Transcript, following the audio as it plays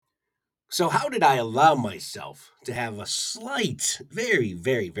So, how did I allow myself to have a slight, very,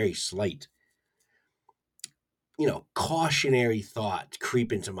 very, very slight, cautionary thought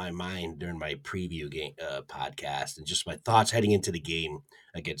creep into my mind during my preview game podcast and just my thoughts heading into the game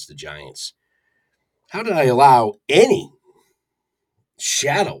against the Giants? How did I allow any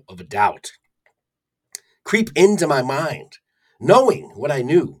shadow of a doubt creep into my mind, knowing what I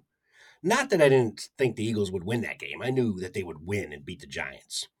knew? Not that I didn't think the Eagles would win that game. I knew that they would win and beat the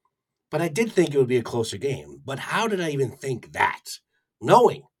Giants. But I did think it would be a closer game. But how did I even think that?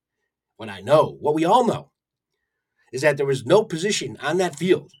 Knowing what I know, what we all know, is that there was no position on that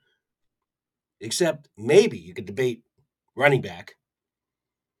field, except maybe you could debate running back,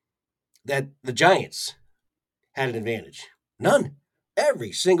 that the Giants had an advantage. None.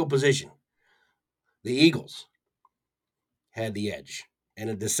 Every single position. The Eagles had the edge, and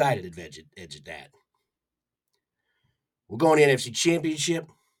a decided edge at that. We're going to the NFC Championship.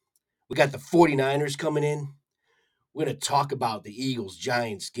 We got the 49ers coming in. We're going to talk about the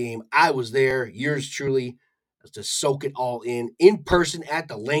Eagles-Giants game. I was there, yours truly, to soak it all in person at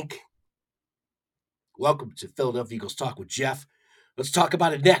the link. Welcome to Philadelphia Eagles Talk with Jeff. Let's talk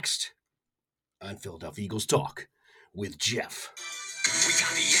about it next on Philadelphia Eagles Talk with Jeff. We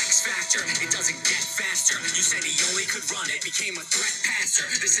got the X Factor, it doesn't get faster. You said he only could run it, became a threat passer.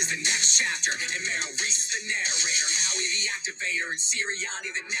 This is the next chapter, and Merrill Reese is the narrator. Howie the activator, and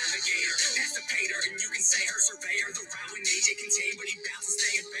Sirianni the navigator. That's the pater, and you can say her surveyor. The route when AJ contained, but he bounced and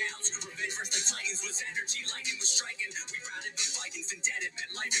stay in bounds. Revenge versus the Titans was energy, lightning was striking. We routed the Vikings and dead, it meant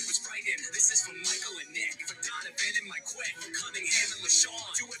life, it was frightening. This is for Michael and Nick, for Donovan and Mike Quick, for Cunningham and LaShawn.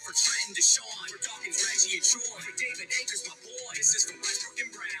 Do it for Trent and Deshaun, for Dawkins, Reggie, and Troy, for David Akers, my boy. This is for Westbrook and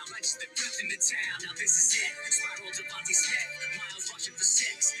Brown, legends that built in the town. Now this is it. Spiral Devontae Smith, Miles rushing for 6.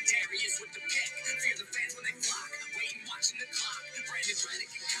 Darius with the pick. Fear the fans when they flock. Waiting, watching the clock. Brandon Reddick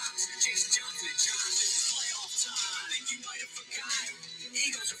and Cox. Jason Johnson and Josh. This is playoff time. Think you might have forgot.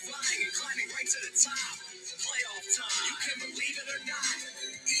 Eagles are flying and climbing right to the top. Playoff time. You can believe it or not.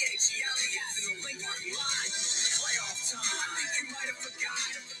 EHELES in the link parking line. Playoff time. Think you might have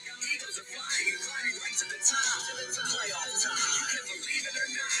forgot. Eagles are flying and climbing right to the top. Playoff time. You can believe it or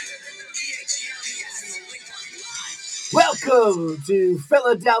not. EHELES in the link parking line. Welcome to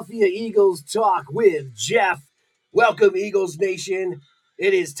Philadelphia Eagles Talk with Jeff. Welcome, Eagles Nation.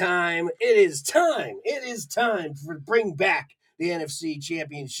 It is time to bring back the NFC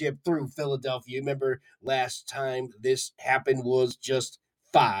Championship through Philadelphia. Remember, last time this happened was just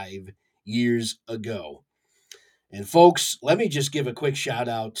 5 years ago. And folks, let me just give a quick shout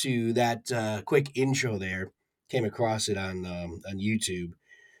out to that quick intro there. Came across it on YouTube.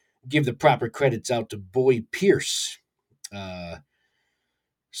 Give the proper credits out to Boyd Pierce.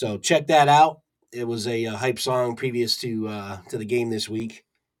 So check that out. It was a hype song previous to the game this week,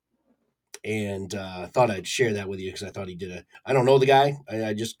 and thought I'd share that with you because I thought he did I don't know the guy.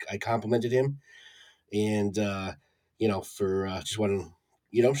 I complimented him, and for just want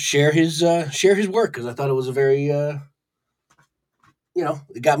to share his work because I thought it was a very it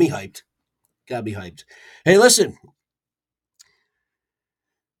got me hyped. Got me hyped. Hey, listen,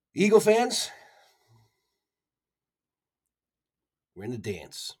 Eagle fans, we're in the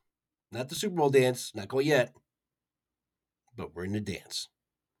dance. Not the Super Bowl dance, not quite yet, but we're in the dance.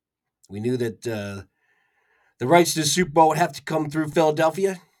 We knew that the rights to the Super Bowl would have to come through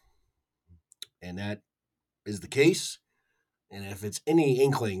Philadelphia, and that is the case. And if it's any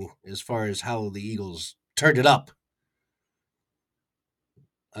inkling as far as how the Eagles turned it up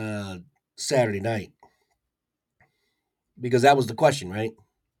Saturday night, because that was the question, right?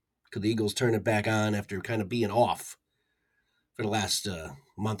 Could the Eagles turn it back on after kind of being off for the last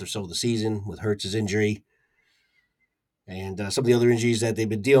month or so of the season with Hurts' injury and some of the other injuries that they've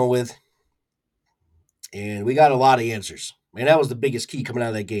been dealing with? And we got a lot of answers. Man, that was the biggest key coming out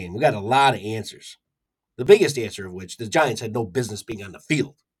of that game. We got a lot of answers. The biggest answer of which, the Giants had no business being on the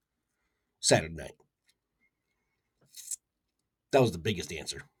field Saturday night. That was the biggest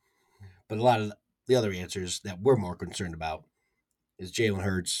answer. But a lot of the other answers that we're more concerned about is Jalen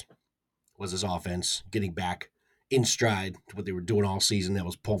Hurts. Was his offense getting back in stride to what they were doing all season that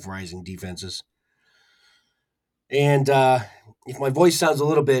was pulverizing defenses. And if my voice sounds a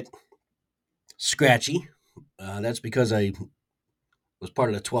little bit scratchy, that's because I was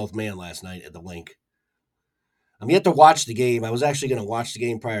part of the 12th man last night at the link. I'm yet to watch the game. I was actually going to watch the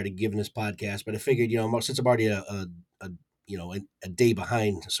game prior to giving this podcast, but I figured, since I'm already a day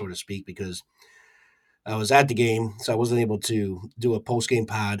behind, so to speak, because I was at the game, so I wasn't able to do a post-game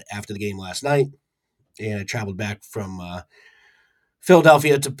pod after the game last night, and I traveled back from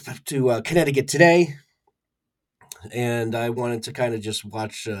Philadelphia to Connecticut today. and I wanted to kind of just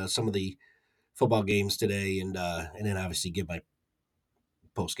watch some of the football games today, and then obviously give my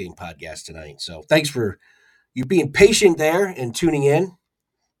post game podcast tonight. So thanks for you being patient there and tuning in.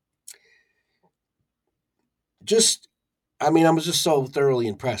 Just, I mean, I was just so thoroughly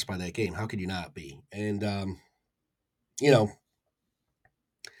impressed by that game. How could you not be? And you know,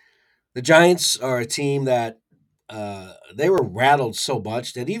 the Giants are a team that they were rattled so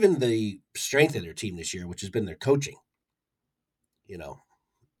much that even the strength of their team this year, which has been their coaching, you know,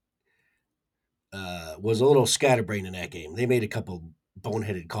 was a little scatterbrained in that game. They made a couple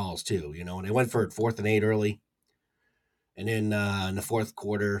boneheaded calls too, and they went for it 4th and 8 early, and then in the fourth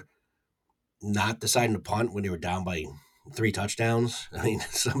quarter, not deciding to punt when they were down by 3 touchdowns. I mean,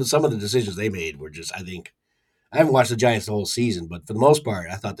 some of the decisions they made were just, I think, I haven't watched the Giants the whole season, but for the most part,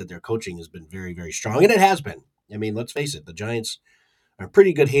 I thought that their coaching has been very, very strong, and it has been. I mean, let's face it, the Giants are in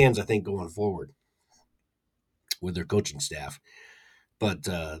pretty good hands, I think, going forward with their coaching staff. But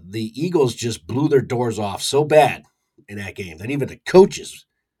the Eagles just blew their doors off so bad in that game that even the coaches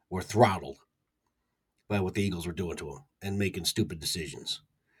were throttled by what the Eagles were doing to them and making stupid decisions.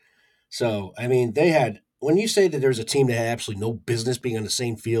 So, I mean, when you say that there's a team that had absolutely no business being on the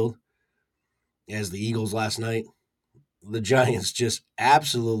same field as the Eagles last night, the Giants just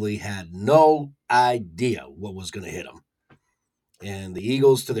absolutely had no idea what was going to hit them. And the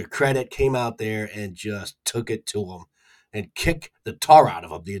Eagles, to their credit, came out there and just took it to them and kicked the tar out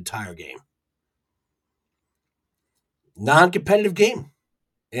of them the entire game. Non competitive game.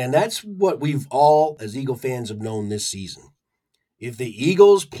 And that's what we've all, as Eagle fans, have known this season. If the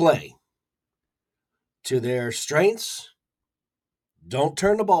Eagles play to their strengths, don't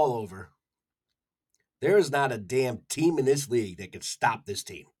turn the ball over, there is not a damn team in this league that can stop this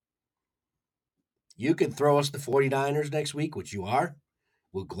team. You can throw us the 49ers next week, which you are.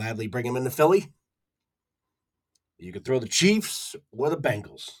 We'll gladly bring them into Philly. You can throw the Chiefs or the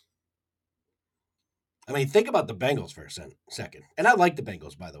Bengals. I mean, think about the Bengals for a second. And I like the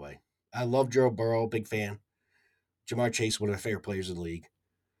Bengals, by the way. I love Joe Burrow, big fan. Jamar Chase, one of the favorite players in the league.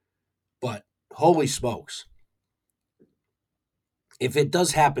 But holy smokes. If it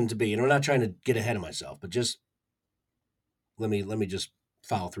does happen to be, and I'm not trying to get ahead of myself, but just let me just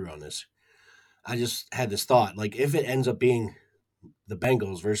follow through on this. I just had this thought, like if it ends up being the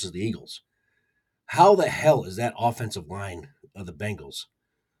Bengals versus the Eagles, how the hell is that offensive line of the Bengals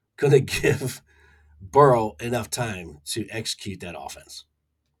going to give Burrow enough time to execute that offense?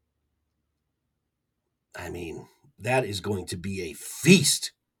 I mean, that is going to be a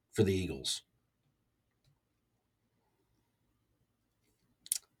feast for the Eagles.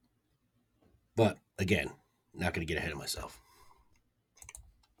 But again, not going to get ahead of myself.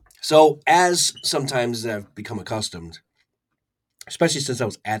 So, as sometimes I've become accustomed, especially since I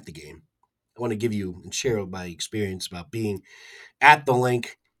was at the game, I want to give you and share my experience about being at the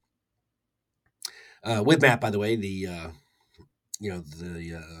link with Matt. By the way, the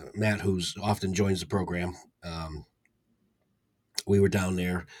Matt who's often joins the program. We were down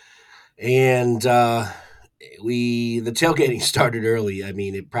there, and the tailgating started early. I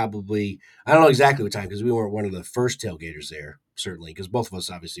mean, it probably, I don't know exactly what time because we weren't one of the first tailgaters there. Certainly, because both of us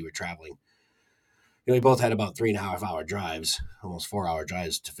obviously were traveling. We both had about 3.5 hour drives, almost 4 hour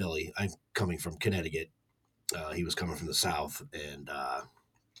drives to Philly. I'm coming from Connecticut. He was coming from the South, and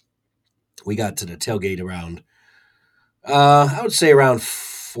we got to the tailgate around, I would say around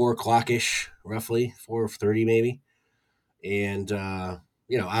 4 o'clock ish, roughly 4:30 maybe, and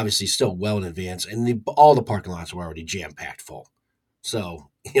obviously still well in advance, and all the parking lots were already jam packed full.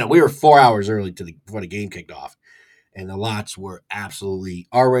 So we were 4 hours early before the game kicked off, and the lots were absolutely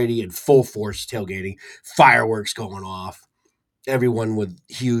already in full force tailgating, fireworks going off, everyone with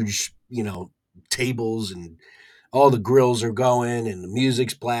huge tables, and all the grills are going, and the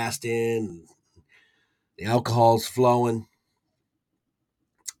music's blasting, and the alcohol's flowing.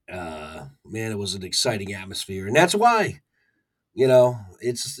 Man, it was an exciting atmosphere, and that's why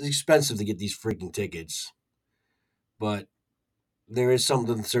it's expensive to get these freaking tickets, but there is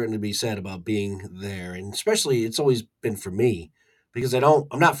something certain to be said about being there, and especially it's always been for me because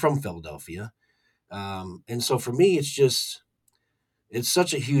I'm not from Philadelphia, and so for me it's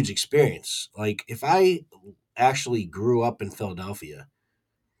such a huge experience. Like if I actually grew up in Philadelphia,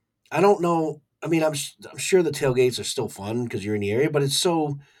 I don't know. I mean, I'm sure the tailgates are still fun because you're in the area, but it's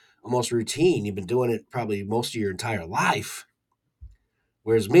so almost routine. You've been doing it probably most of your entire life.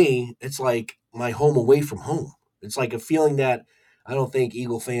 Whereas me, it's like my home away from home. It's like a feeling that I don't think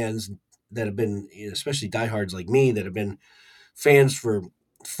Eagle fans that have been, especially diehards like me, that have been fans for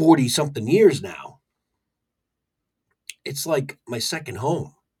 40 something years now, it's like my second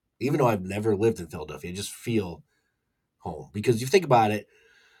home. Even though I've never lived in Philadelphia, I just feel home. Because you think about it,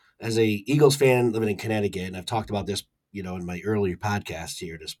 as a Eagles fan living in Connecticut, and I've talked about this, in my earlier podcast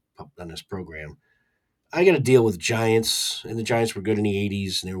here, on this program. I got to deal with Giants, and the Giants were good in the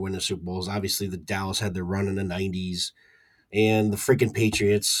 '80s, and they were winning the Super Bowls. Obviously, the Dallas had their run in the '90s, and the freaking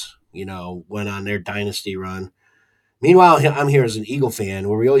Patriots, went on their dynasty run. Meanwhile, I'm here as an Eagle fan,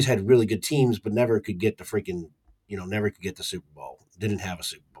 where we always had really good teams, but never could get the freaking, never could get the Super Bowl. Didn't have a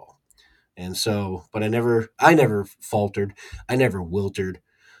Super Bowl. And so, but I never faltered. I never wilted.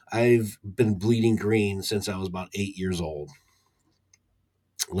 I've been bleeding green since I was about 8 years old,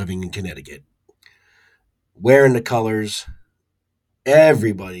 living in Connecticut, wearing the colors.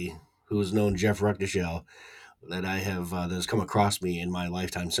 Everybody who has known Jeff Rucknichel that I have that has come across me in my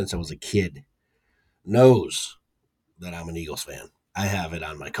lifetime since I was a kid knows that I'm an Eagles fan. I have it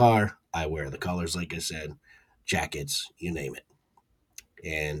on my car. I wear the colors, like I said, jackets, you name it.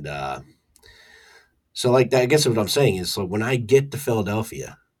 And so, like that, I guess what I'm saying is, so when I get to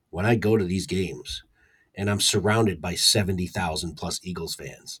Philadelphia, when I go to these games, and I'm surrounded by 70,000 plus Eagles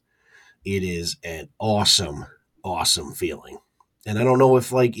fans, it is an awesome, awesome feeling. And I don't know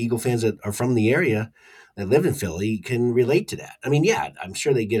if like Eagle fans that are from the area that live in Philly can relate to that. I mean, yeah, I'm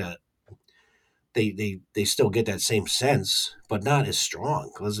sure they still get that same sense, but not as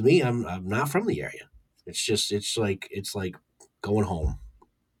strong. Because me, I'm not from the area. It's like going home.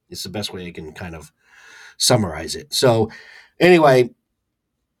 It's the best way I can kind of summarize it. So anyway,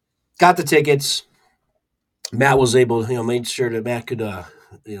 got the tickets. Matt was able, made sure that Matt could,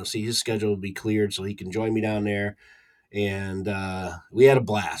 see his schedule be cleared so he can join me down there. And we had a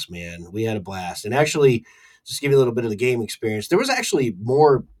blast, man. We had a blast. And actually, just to give you a little bit of the game experience, there was actually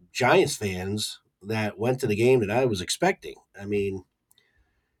more Giants fans that went to the game than I was expecting. I mean,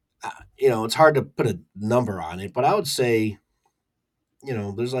 it's hard to put a number on it, but I would say,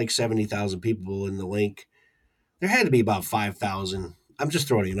 there's like 70,000 people in the link. There had to be about 5,000. I'm just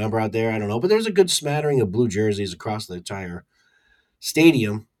throwing a number out there. I don't know. But there's a good smattering of blue jerseys across the entire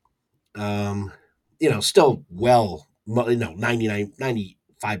stadium. Um, still well,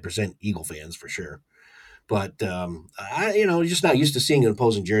 95% Eagle fans for sure. But just not used to seeing an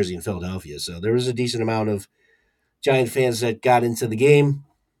opposing jersey in Philadelphia. So there was a decent amount of Giant fans that got into the game.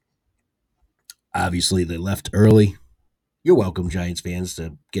 Obviously, they left early. You're welcome, Giants fans,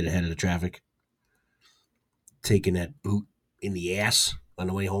 to get ahead of the traffic, taking that boot in the ass on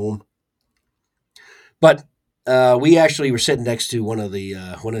the way home. But we actually were sitting next to one of the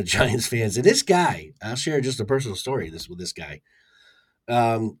Giants fans, and this guy, I'll share just a personal story with this guy.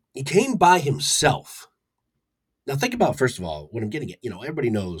 He came by himself. Now think about first of all what I'm getting at. Everybody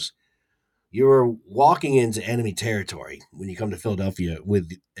knows you're walking into enemy territory when you come to Philadelphia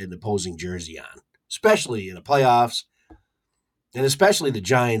with an opposing jersey on, especially in the playoffs, and especially the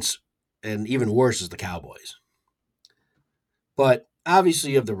Giants, and even worse is the Cowboys. But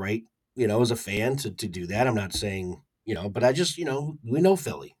obviously, you have the right, as a fan to do that. I'm not saying, but I just, we know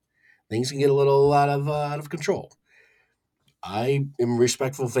Philly. Things can get a little out of control. I am a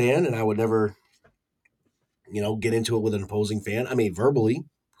respectful fan, and I would never, get into it with an opposing fan. I mean, verbally,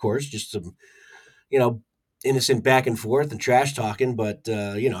 of course, just some, you know, innocent back and forth and trash talking. But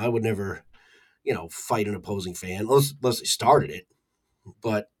I would never, fight an opposing fan unless they started it.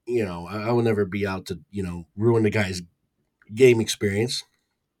 But I would never be out to, ruin the guy's game experience.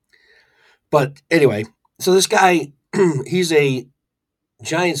 But anyway, so this guy, he's a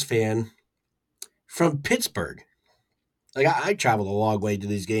Giants fan from Pittsburgh. Like I traveled a long way to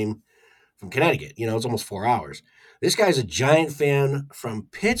this game from Connecticut. It's almost 4 hours. This guy's a Giant fan from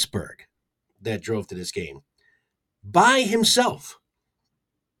Pittsburgh that drove to this game by himself.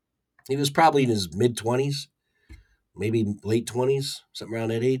 He was probably in his mid 20s, maybe late 20s, something around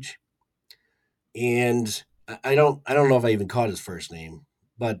that age. And I don't know if I even caught his first name,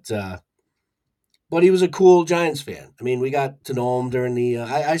 but he was a cool Giants fan. I mean, we got to know him during the.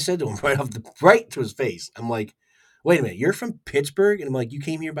 I said to him right to his face. I'm like, "Wait a minute, you're from Pittsburgh?" And I'm like, "You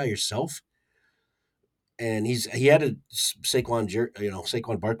came here by yourself?" And he had a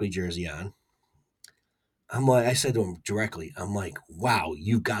Saquon Barkley jersey on. I said to him directly, I'm like, "Wow,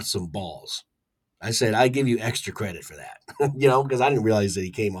 you've got some balls." I said, "I give you extra credit for that," because I didn't realize that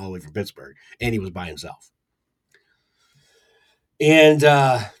he came all the way from Pittsburgh and he was by himself. And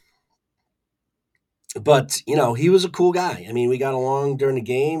but he was a cool guy. I mean, we got along during the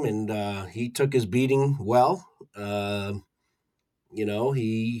game, and he took his beating well. He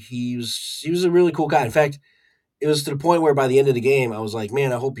was a really cool guy. In fact, it was to the point where by the end of the game, I was like,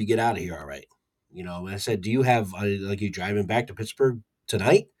 "Man, I hope you get out of here all right." And I said, "Do you have like you driving back to Pittsburgh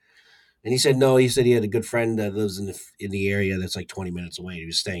tonight?" And he said, "No." He said he had a good friend that lives in the area that's like 20 minutes away. He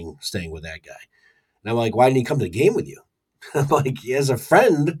was staying with that guy. And I'm like, "Why didn't he come to the game with you?" Like, as a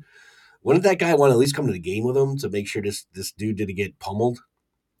friend, wouldn't that guy want to at least come to the game with him to make sure this dude didn't get pummeled?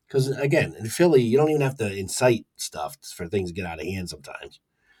 Because again, in Philly, you don't even have to incite stuff for things to get out of hand sometimes.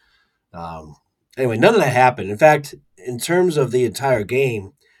 Um, anyway, none of that happened. In fact, in terms of the entire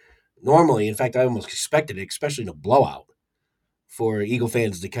game, normally, in fact, I almost expected it, especially in a blowout, for Eagle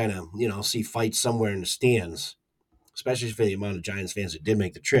fans to kind of see fights somewhere in the stands, especially for the amount of Giants fans that did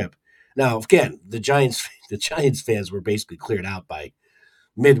make the trip. Now, again, the Giants the Giants fans were basically cleared out by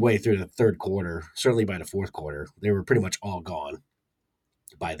midway through the third quarter. Certainly by the fourth quarter, they were pretty much all gone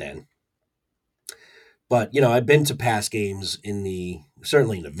by then. But I've been to past games in the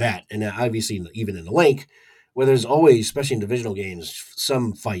certainly in the vet, and obviously even in the link, where there's always, especially in divisional games,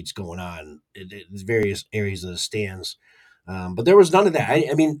 some fights going on in various areas of the stands. But there was none of that.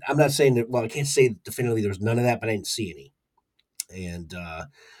 I mean, I'm not saying that. Well, I can't say definitively there was none of that, but I didn't see any. And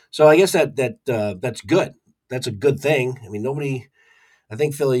so I guess that's good. That's a good thing. I mean, nobody. I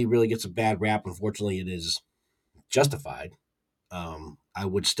think Philly really gets a bad rap. Unfortunately, it is justified. I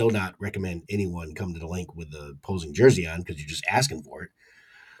would still not recommend anyone come to the link with the opposing jersey on because you're just asking for it.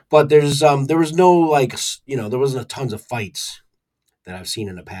 But there was no there wasn't a tons of fights that I've seen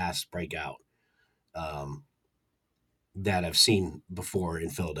in the past break out um, that I've seen before in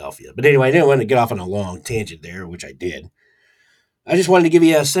Philadelphia. But anyway, I didn't want to get off on a long tangent there, which I did. I just wanted to give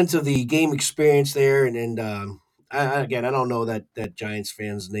you a sense of the game experience there, again, I don't know that Giants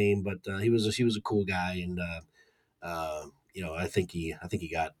fan's name, but he was a cool guy, and I think he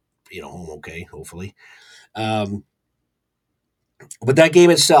got home okay, hopefully. Um, but that game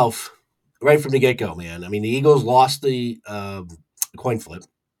itself, right from the get go, man. I mean, the Eagles lost the coin flip,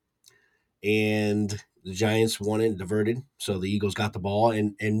 and the Giants won it and diverted, so the Eagles got the ball.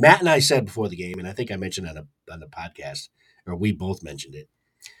 And Matt and I said before the game, and I think I mentioned on the podcast, or we both mentioned it,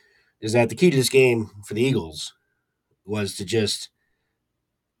 is that the key to this game for the Eagles was to just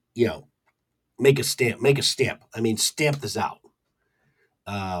you know make a stamp. I mean, stamp this out.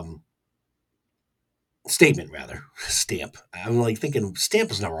 Um, Statement rather, stamp. I'm like thinking stamp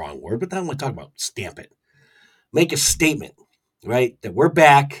is not a wrong word, but then I'm talking about stamp it. Make a statement, right? That we're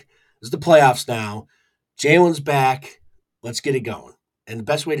back. This is the playoffs now. Jalen's back. Let's get it going. And the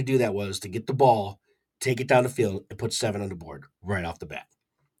best way to do that was to get the ball, take it down the field, and put 7 on the board right off the bat.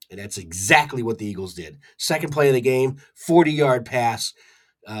 And that's exactly what the Eagles did. Second play of the game, 40-yard pass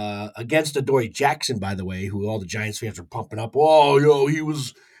against Adoree Jackson, by the way, who all the Giants fans were pumping up. Oh,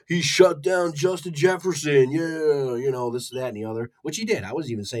 he shut down Justin Jefferson. Yeah, this, that, and the other, which he did. I was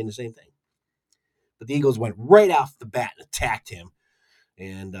even saying the same thing. But the Eagles went right off the bat and attacked him.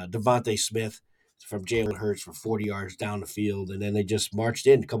 And Devontae Smith from Jalen Hurts for 40 yards down the field. And then they just marched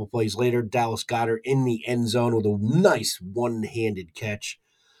in. A couple plays later, Dallas Goedert in the end zone with a nice one-handed catch.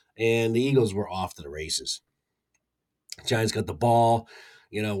 And the Eagles were off to the races. Giants got the ball.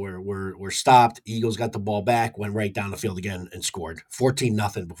 We're stopped. Eagles got the ball back, went right down the field again and scored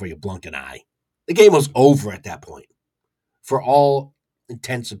 14-0 before you blunk an eye. The game was over at that point. For all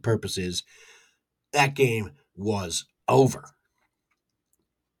intents and purposes, that game was over.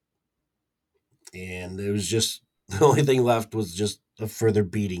 And it was just the only thing left was just a further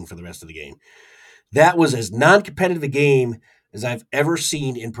beating for the rest of the game. That was as non-competitive a game as I've ever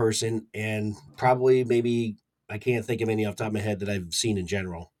seen in person, and probably maybe I can't think of any off the top of my head that I've seen in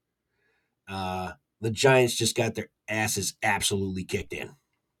general. The Giants just got their asses absolutely kicked in,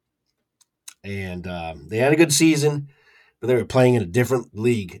 and they had a good season, but they were playing in a different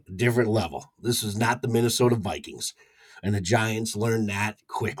league, different level. This was not the Minnesota Vikings, and the Giants learned that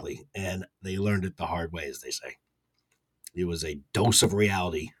quickly, and they learned it the hard way, as they say. It was a dose of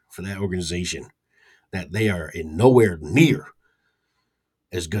reality for that organization that they are in nowhere near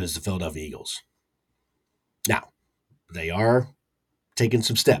as good as the Philadelphia Eagles. Now, they are taking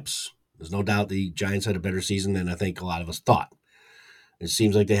some steps. There's no doubt the Giants had a better season than I think a lot of us thought. It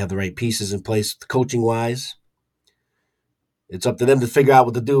seems like they have the right pieces in place coaching wise. It's up to them to figure out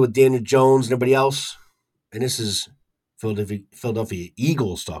what to do with Daniel Jones and everybody else. And this is Philadelphia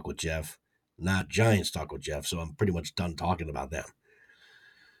Eagles talk with Jeff, not Giants talk with Jeff. So I'm pretty much done talking about them.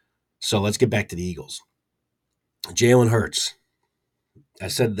 So let's get back to the Eagles. Jalen Hurts. I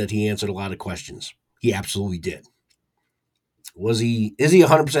said that he answered a lot of questions. He absolutely did. Is he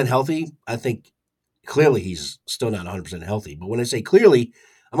 100% healthy? I think clearly he's still not 100% healthy. But when I say clearly,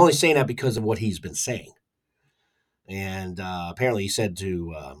 I'm only saying that because of what he's been saying. And apparently he said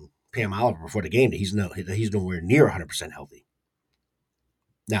to Pam Oliver before the game that he's nowhere near 100% healthy.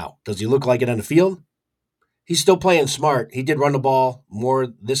 Now, does he look like it on the field? He's still playing smart. He did run the ball more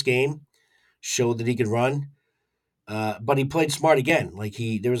this game, showed that he could run. But he played smart again. Like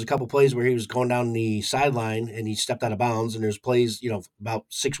there was a couple plays where he was going down the sideline and he stepped out of bounds. And there's plays, about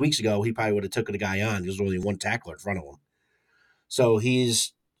 6 weeks ago, he probably would have took the guy on. There's only one tackler in front of him. So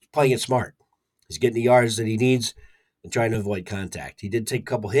he's playing it smart. He's getting the yards that he needs and trying to avoid contact. He did take a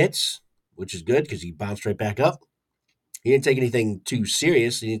couple hits, which is good because he bounced right back up. He didn't take anything too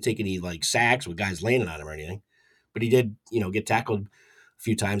serious. He didn't take any like sacks with guys landing on him or anything. But he did, get tackled a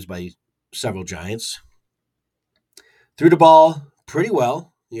few times by several Giants. Threw the ball pretty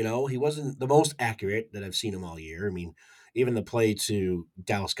well. He wasn't the most accurate that I've seen him all year. I mean, even the play to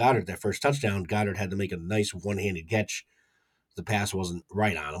Dallas Goedert, that first touchdown, Goddard had to make a nice one-handed catch. The pass wasn't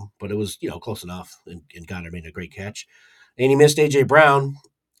right on him, but it was, close enough, and Goddard made a great catch. And he missed A.J. Brown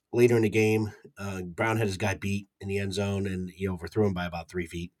later in the game. Brown had his guy beat in the end zone, and he overthrew him by about 3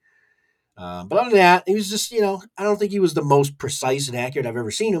 feet. But other than that, he was just, I don't think he was the most precise and accurate I've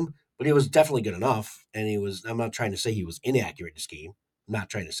ever seen him, but he was definitely good enough. And I'm not trying to say he was inaccurate in this game. I'm not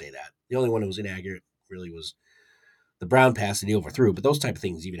trying to say that. The only one who was inaccurate really was the Brown pass that he overthrew. But those type of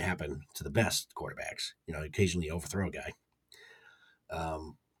things even happen to the best quarterbacks. Occasionally you overthrow a guy.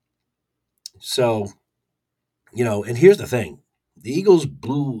 Um, so, and here's the thing. The Eagles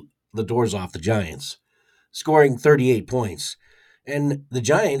blew the doors off the Giants, scoring 38 points. And the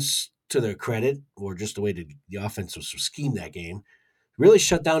Giants, to their credit, or just the way the offense was schemed that game, really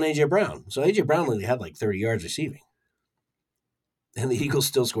shut down A.J. Brown. So A.J. Brown only had like 30 yards receiving. And the Eagles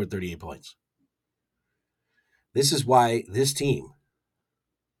still scored 38 points. This is why this team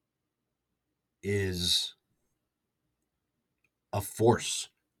is a force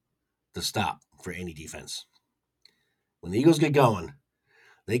to stop for any defense. When the Eagles get going,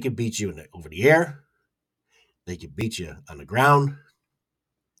 they can beat you over the air. They can beat you on the ground.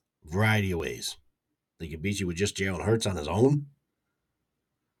 Variety of ways. They can beat you with just Jalen Hurts on his own.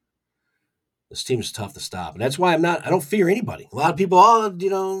 This team is tough to stop. And that's why I don't fear anybody. A lot of people,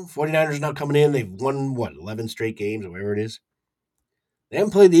 49ers now coming in. They've won, 11 straight games or whatever it is. They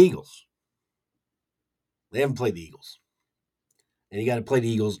haven't played the Eagles. And you got to play the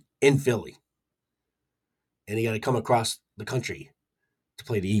Eagles in Philly. And you got to come across the country to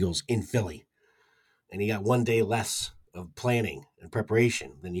play the Eagles in Philly. And you got one day less of planning and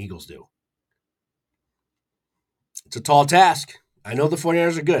preparation than the Eagles do. It's a tall task. I know the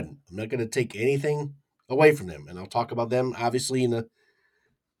 49ers are good. I'm not going to take anything away from them. And I'll talk about them, obviously, in the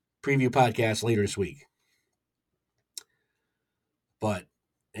preview podcast later this week. But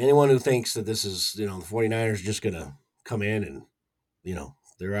anyone who thinks that this is, the 49ers just going to come in and,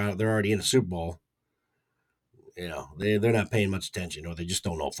 they're already in the Super Bowl, they're not paying much attention or they just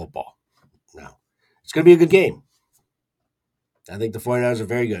don't know football. No. It's going to be a good game. I think the 49ers are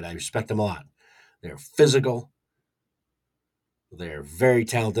very good. I respect them a lot. They're physical. They're very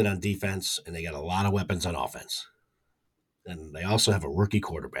talented on defense, and they got a lot of weapons on offense. And they also have a rookie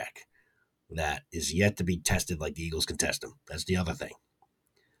quarterback that is yet to be tested like the Eagles can test him. That's the other thing.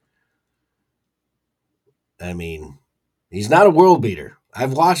 I mean, he's not a world beater.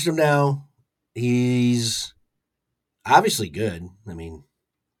 I've watched him now. He's obviously good. I mean,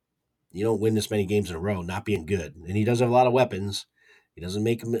 you don't win this many games in a row not being good. And he does have a lot of weapons. He doesn't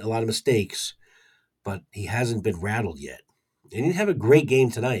make a lot of mistakes, but he hasn't been rattled yet. And he didn't have a great game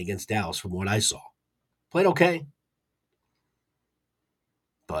tonight against Dallas from what I saw. Played okay.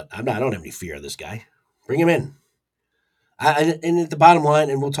 But I don't have any fear of this guy. Bring him in. And at the bottom line,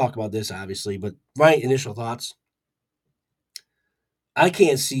 and we'll talk about this obviously, but my initial thoughts, I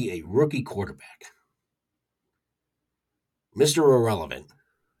can't see a rookie quarterback, Mr. Irrelevant.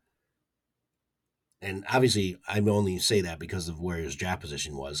 And obviously, I only say that because of where his draft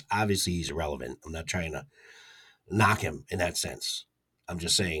position was. Obviously, he's irrelevant. I'm not trying to knock him in that sense. I'm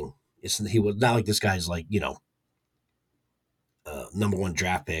just saying he was not like this guy's like, number one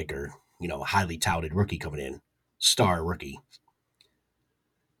draft pick or, highly touted rookie coming in, star rookie.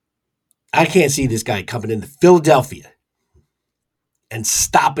 I can't see this guy coming into Philadelphia and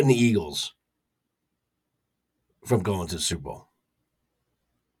stopping the Eagles from going to the Super Bowl.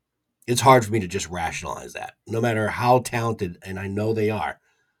 It's hard for me to just rationalize that, no matter how talented, and I know they are,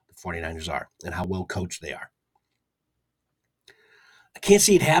 the 49ers are, and how well coached they are. I can't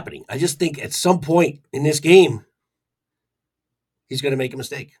see it happening. I just think at some point in this game, he's going to make a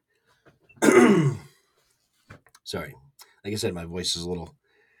mistake. Sorry. Like I said, my voice is a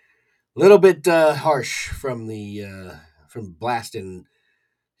little bit harsh from from blasting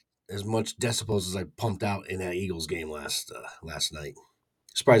as much decibels as I pumped out in that Eagles game last night.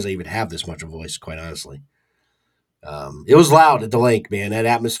 Surprised I even have this much of a voice, quite honestly. It was loud at the lake, man. That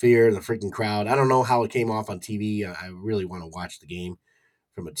atmosphere, the freaking crowd. I don't know how it came off on TV. I really want to watch the game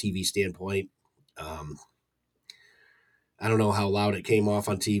from a TV standpoint. I don't know how loud it came off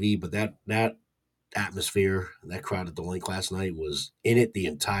on TV, but that atmosphere, that crowd at the link last night was in it the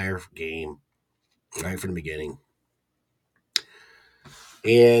entire game, right from the beginning.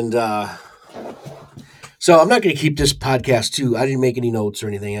 And so I'm not going to keep this podcast too. I didn't make any notes or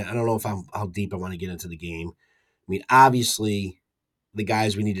anything. I don't know if I'm how deep I want to get into the game. I mean, obviously, the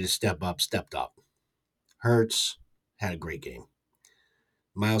guys we needed to step up stepped up. Hertz had a great game.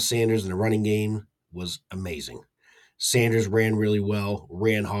 Miles Sanders in the running game was amazing. Sanders ran really well,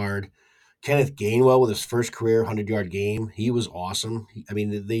 ran hard. Kenneth Gainwell with his first career 100-yard game, he was awesome. I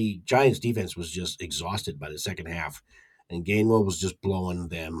mean, the Giants defense was just exhausted by the second half, and Gainwell was just blowing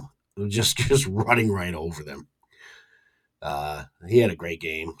them, just running right over them. He had a great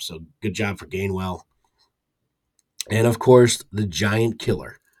game, so good job for Gainwell. And of course, the giant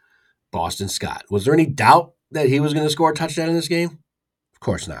killer, Boston Scott. Was there any doubt that he was going to score a touchdown in this game? Of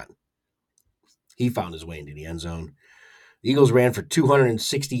course not. He found his way into the end zone. The Eagles ran for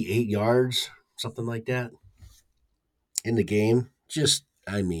 268 yards, something like that, in the game. Just,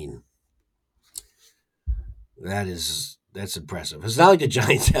 I mean, that's impressive. It's not like the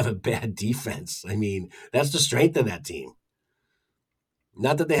Giants have a bad defense. I mean, that's the strength of that team.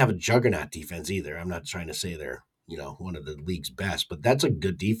 Not that they have a juggernaut defense either. I'm not trying to say they're, one of the league's best, but that's a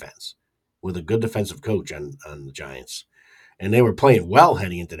good defense with a good defensive coach on the Giants. And they were playing well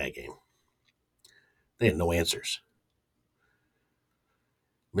heading into that game. They had no answers.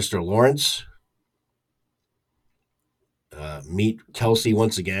 Mr. Lawrence meet Kelsey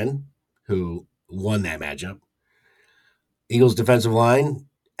once again, who won that matchup. Eagles defensive line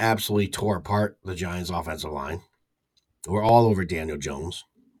absolutely tore apart the Giants offensive line. We're all over Daniel Jones.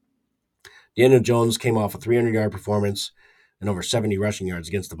 Daniel Jones came off a 300-yard performance and over 70 rushing yards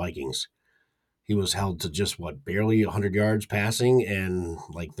against the Vikings. He was held to just barely 100 yards passing and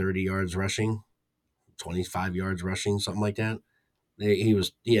like 30 yards rushing, 25 yards rushing, something like that.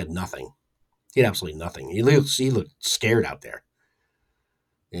 He had nothing. He had absolutely nothing. He looked scared out there.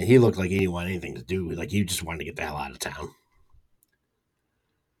 And he looked like he didn't want anything to do. Like he just wanted to get the hell out of town.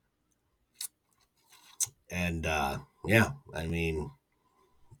 And yeah, I mean,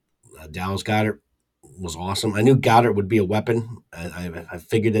 Dallas Goedert was awesome. I knew Goddard would be a weapon. I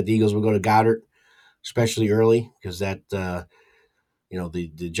figured that the Eagles would go to Goddard, especially early, because that the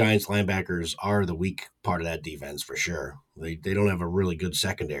Giants linebackers are the weak part of that defense for sure. They don't have a really good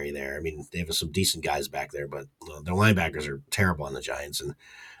secondary there. I mean, they have some decent guys back there, but their linebackers are terrible on the Giants. And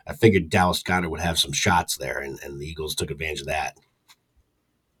I figured Dallas Goedert would have some shots there, and the Eagles took advantage of that.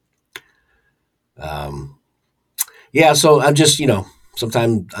 Um, yeah, so I'm just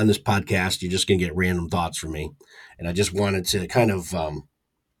sometime on this podcast you're just gonna get random thoughts from me, and I just wanted to kind of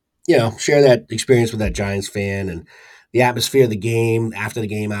share that experience with that Giants fan and the atmosphere of the game. After the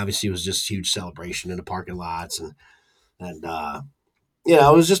game, obviously, it was just a huge celebration in the parking lots, and it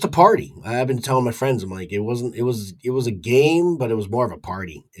was just a party. I've been telling my friends, I'm like, it was a game, but it was more of a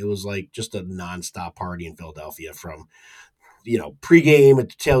party. It was like just a nonstop party in Philadelphia from pregame at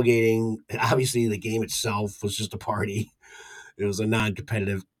the tailgating. Obviously, the game itself was just a party. It was a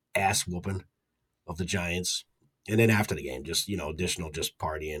non-competitive ass whooping of the Giants. And then after the game, just additional just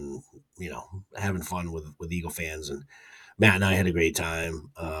partying, having fun with Eagle fans, and Matt and I had a great time.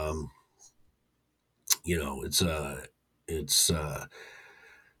 It's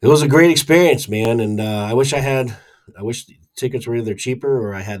it was a great experience, man, and I wish the tickets were either cheaper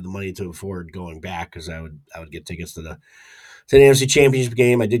or I had the money to afford going back because I would get tickets to the NFC Championship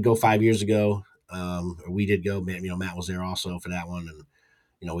game. I did go 5 years ago, or we did go. Matt was there also for that one,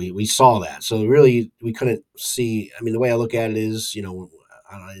 and we saw that. So really, we couldn't see. I mean, the way I look at it is, I don't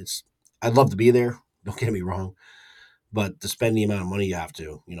know, I'd love to be there. Don't get me wrong, but to spend the amount of money you have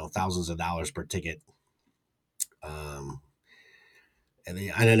to, thousands of dollars per ticket, um, and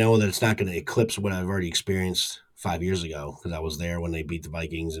I know that it's not going to eclipse what I've already experienced 5 years ago because I was there when they beat the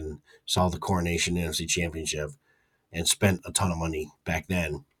Vikings and saw the coronation NFC Championship and spent a ton of money back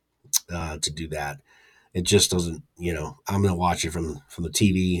then to do that. It just doesn't, I'm going to watch it from the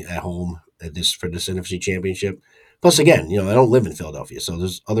TV at home for this NFC Championship. Plus, again, I don't live in Philadelphia, so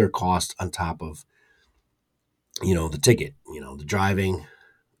there's other costs on top of, the ticket, the driving,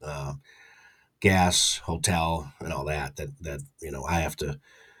 uh, gas, hotel, and all that I have to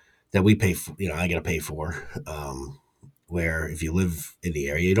that we pay for. I got to pay for. Where if you live in the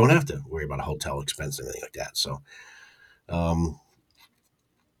area, you don't have to worry about a hotel expense and anything like that. So, um,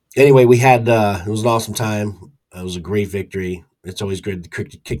 anyway, we had it was an awesome time. It was a great victory. It's always good to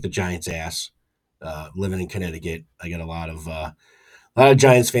kick the Giants' ass. Living in Connecticut, I got a lot of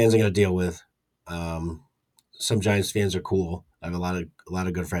Giants fans I got to deal with. Um, some Giants fans are cool. I have a lot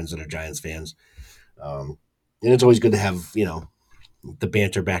of good friends that are Giants fans. Um, And it's always good to have, the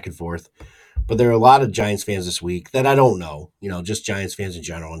banter back and forth. But there are a lot of Giants fans this week that I don't know, just Giants fans in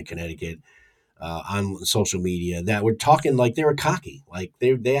general in Connecticut, on social media, that were talking like they were cocky. Like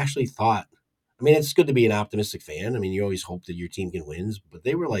they actually thought, I mean, it's good to be an optimistic fan. I mean, you always hope that your team can win, but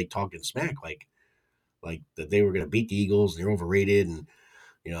they were like talking smack, like that they were going to beat the Eagles. They're overrated, and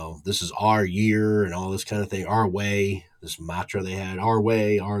this is our year and all this kind of thing, our way. This mantra they had, our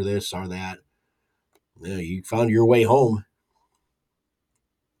way, our this, our that. You found your way home.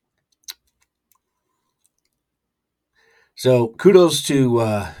 So kudos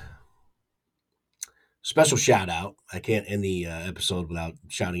to special shout out. I can't end the episode without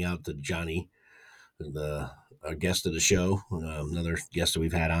shouting out to Johnny, the our guest of the show, another guest that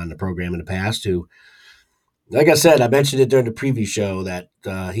we've had on the program in the past, who, like I said, I mentioned it during the preview show that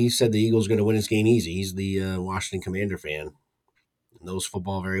he said the Eagles are going to win this game easy. He's the Washington Commander fan, knows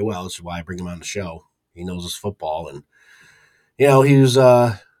football very well. That's why I bring him on the show. He knows his football, and he was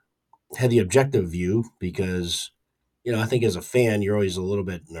had the objective view because I think as a fan you're always a little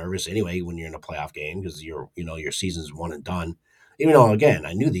bit nervous anyway when you're in a playoff game because your season's one and done. Even though again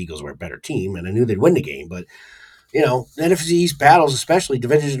I knew the Eagles were a better team and I knew they'd win the game, but NFC East battles, especially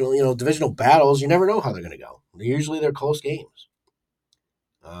divisional battles, you never know how they're going to go. Usually they're close games.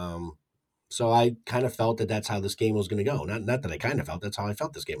 Um, so I kind of felt that that's how this game was going to go. Not that I kind of felt, that's how I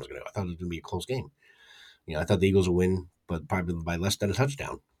felt this game was going to go. I thought it was going to be a close game. I thought the Eagles would win, but probably by less than a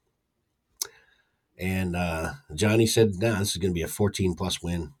touchdown. And Johnny said, "No, this is going to be a 14 plus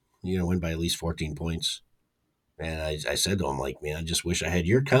win. You're going to win by at least 14 points." And I said to him, like, man, I just wish I had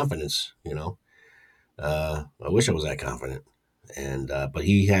your confidence. I wish I was that confident. And but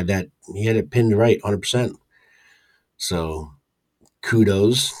he had it pinned right, 100%. So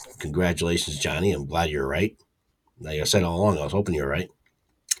kudos, congratulations, Johnny. I'm glad you're right. Like I said all along, I was hoping you were right.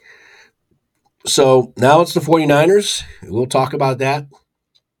 So now it's the 49ers. We'll talk about that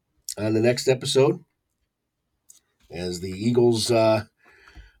on the next episode as the Eagles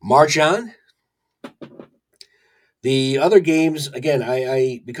march on. The other games, again,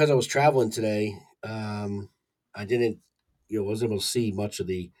 I because I was traveling today, I didn't, wasn't able to see much of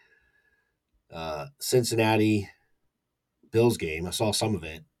the Cincinnati Bills game. I saw some of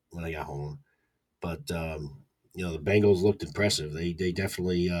it when I got home, but the Bengals looked impressive. They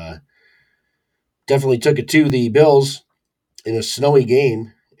definitely took it to the Bills in a snowy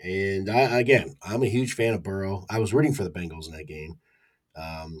game. And I'm a huge fan of Burrow. I was rooting for the Bengals in that game.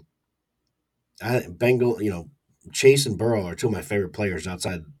 Um, Chase and Burrow are two of my favorite players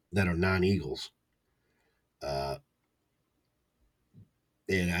outside that are non-Eagles. Uh,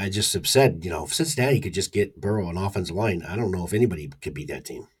 and I just have said, if Cincinnati could just get Burrow an offensive line, I don't know if anybody could beat that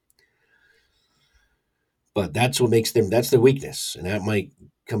team. But that's what makes them, that's their weakness. And that might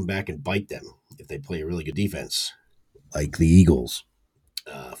come back and bite them if they play a really good defense, like the Eagles,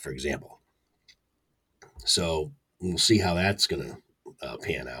 for example. So we'll see how that's going to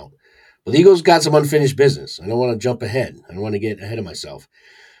pan out. But the Eagles got some unfinished business. I don't want to jump ahead. I don't want to get ahead of myself.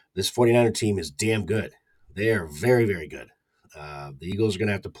 This 49er team is damn good. They are very, very good. The Eagles are going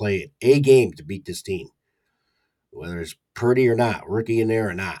to have to play a game to beat this team, whether it's Purdy or not, rookie in there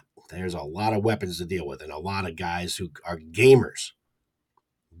or not. There's a lot of weapons to deal with and a lot of guys who are gamers,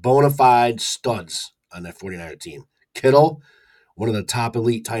 bona fide studs on that 49er team. Kittle, one of the top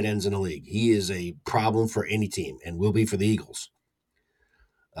elite tight ends in the league. He is a problem for any team and will be for the Eagles.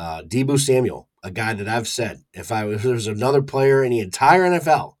 Deebo Samuel, a guy that I've said, if there was another player in the entire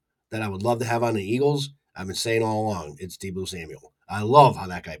NFL that I would love to have on the Eagles, I've been saying all along, it's Deebo Samuel. I love how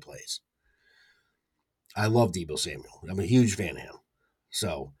that guy plays. I love Deebo Samuel. I'm a huge fan of him.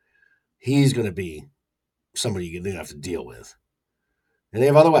 So he's going to be somebody you're going to have to deal with. And they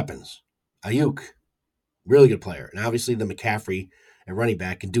have other weapons. Ayuk, really good player. And obviously the McCaffrey at running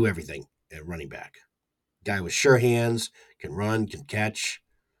back can do everything at running back. Guy with sure hands, can run, can catch.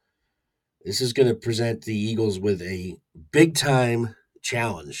 This is going to present the Eagles with a big time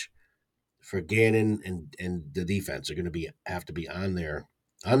challenge for Gannon and the defense. They're going to have to be on their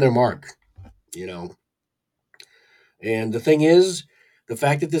mark, you know. And the thing is, the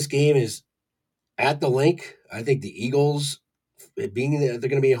fact that this game is at the link, I think the Eagles, being that they're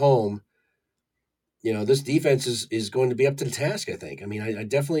going to be at home, this defense is going to be up to the task. I think. I mean, I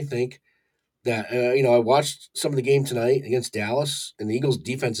definitely think that I watched some of the game tonight against Dallas, and the Eagles'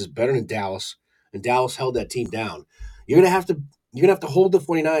 defense is better than Dallas, and Dallas held that team down. You're gonna have to hold the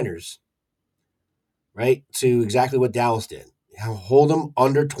 49ers, right, to exactly what Dallas did. Hold them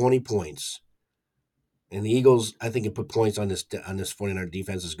under 20 points. And the Eagles, I think, can put points on this 49er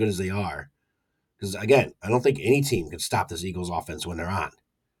defense as good as they are. Because again, I don't think any team can stop this Eagles offense when they're on.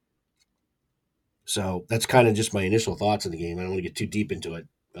 So that's kind of just my initial thoughts on the game. I don't want to get too deep into it,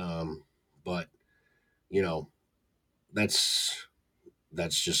 but you know, that's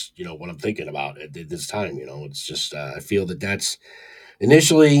just what I'm thinking about at this time. It's just I feel that that's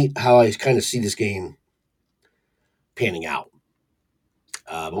initially how I kind of see this game panning out.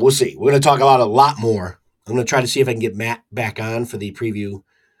 But we'll see. We're going to talk about a lot more. I'm going to try to see if I can get Matt back on for the preview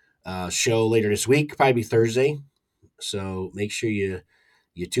show later this week, probably Thursday. So make sure you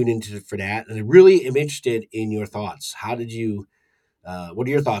tune into for that. And I really am interested in your thoughts. How did you? What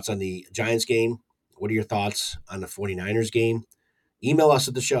are your thoughts on the Giants game? What are your thoughts on the 49ers game? Email us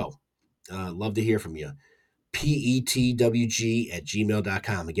at the show. Love to hear from you.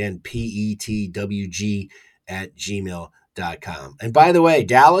 petwg@gmail.com. Again, petwg@gmail.com. And by the way,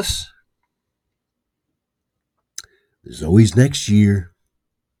 Dallas, there's always next year.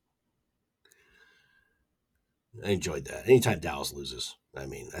 I enjoyed that. Anytime Dallas loses, I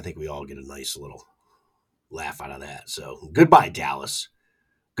mean, I think we all get a nice little laugh out of that. So goodbye, Dallas.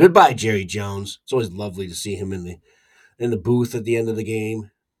 Goodbye, Jerry Jones. It's always lovely to see him in the booth at the end of the game.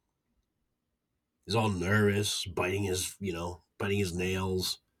 He's all nervous, biting his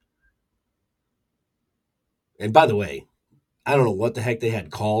nails. And by the way, I don't know what the heck they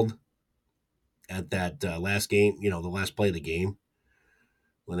had called at that last game, the last play of the game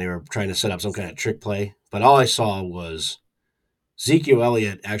when they were trying to set up some kind of trick play. But all I saw was Ezekiel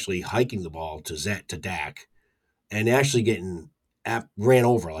Elliott actually hiking the ball to Dak and actually getting ran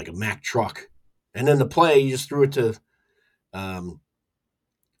over like a Mack truck. And then the play, he just threw it to, I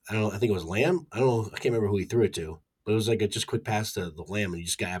don't know, I think it was Lamb. I don't know, I can't remember who he threw it to, but it was like a just quick pass to the Lamb and he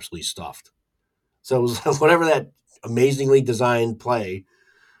just got absolutely stuffed. So it was whatever that amazingly designed play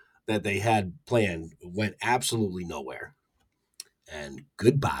that they had planned went absolutely nowhere. And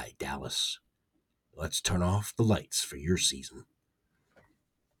goodbye, Dallas. Let's turn off the lights for your season.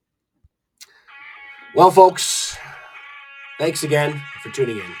 Well, folks, thanks again for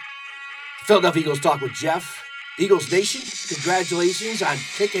tuning in. The Philadelphia Eagles Talk with Jeff. Eagles Nation, congratulations on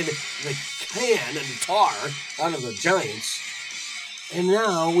kicking the can and the tar out of the Giants. And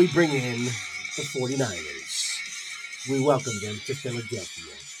now we bring in the 49ers. We welcome them to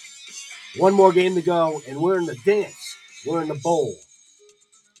Philadelphia. One more game to go, and we're in the dance. We're in the bowl.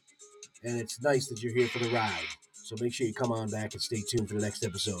 And it's nice that you're here for the ride. So make sure you come on back and stay tuned for the next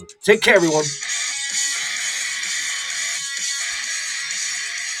episode. Take care, everyone.